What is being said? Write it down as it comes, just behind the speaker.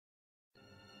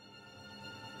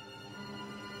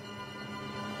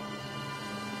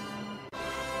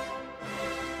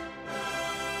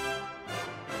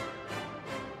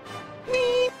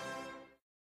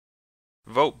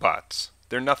Votebots,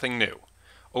 they're nothing new.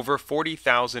 Over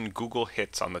 40,000 Google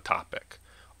hits on the topic.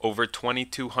 Over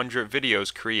 2,200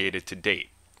 videos created to date.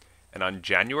 And on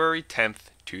January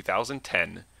 10th,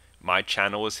 2010, my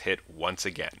channel was hit once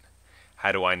again.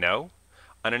 How do I know?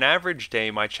 On an average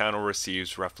day, my channel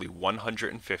receives roughly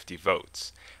 150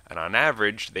 votes, and on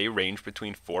average, they range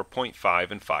between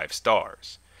 4.5 and 5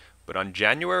 stars. But on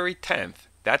January 10th,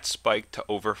 that spiked to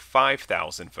over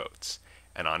 5,000 votes,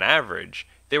 and on average,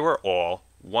 they were all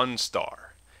 1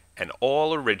 star, and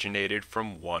all originated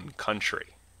from one country.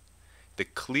 The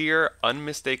clear,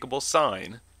 unmistakable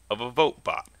sign of a vote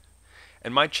bot.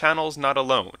 And my channel's not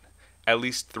alone. At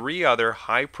least 3 other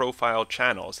high-profile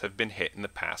channels have been hit in the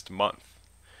past month,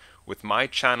 with my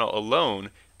channel alone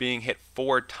being hit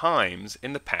 4 times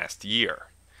in the past year.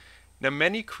 Now,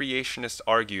 many creationists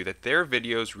argue that their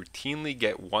videos routinely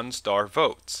get 1-star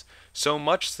votes, so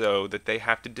much so that they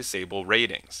have to disable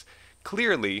ratings.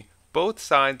 Clearly, both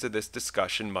sides of this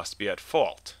discussion must be at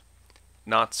fault.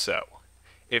 Not so.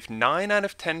 If 9 out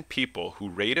of 10 people who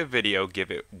rate a video give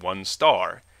it 1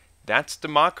 star, that's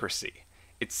democracy.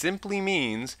 It simply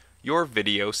means your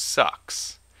video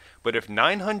sucks. But if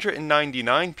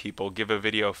 999 people give a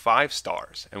video 5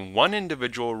 stars and one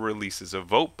individual releases a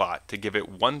vote bot to give it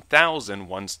 1,000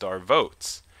 1-star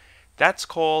votes, that's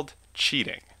called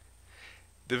cheating.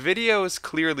 The video is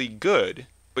clearly good,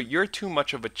 but you're too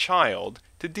much of a child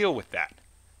to deal with that.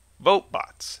 Vote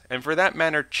bots, and for that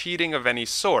matter cheating of any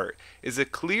sort, is a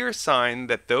clear sign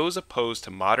that those opposed to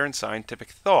modern scientific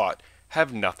thought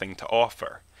have nothing to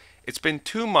offer. It's been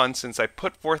 2 months since I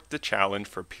put forth the challenge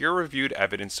for peer-reviewed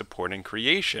evidence supporting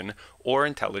creation or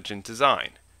intelligent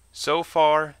design. So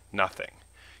far, nothing.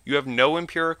 You have no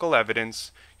empirical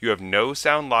evidence, you have no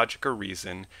sound logic or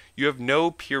reason, you have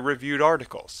no peer-reviewed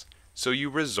articles, so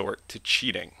you resort to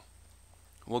cheating.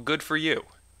 Well, good for you,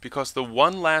 because the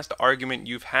one last argument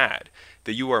you've had,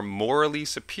 that you are morally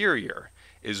superior,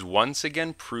 is once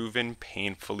again proven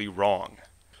painfully wrong.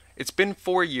 It's been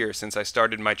 4 years since I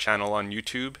started my channel on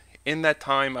YouTube. In that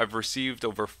time, I've received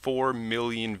over 4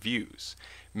 million views.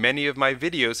 Many of my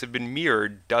videos have been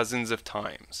mirrored dozens of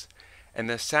times. And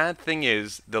the sad thing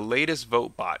is, the latest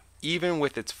vote bot, even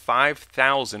with its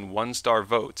 5,000 1-star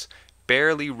votes,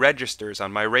 barely registers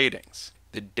on my ratings.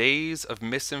 The days of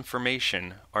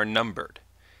misinformation are numbered.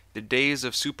 The days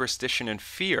of superstition and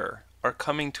fear are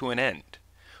coming to an end.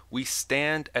 We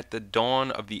stand at the dawn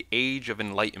of the age of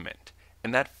enlightenment,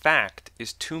 and that fact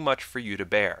is too much for you to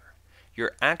bear.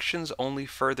 Your actions only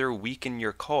further weaken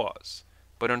your cause,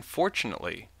 but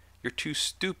unfortunately, you're too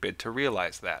stupid to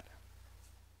realize that.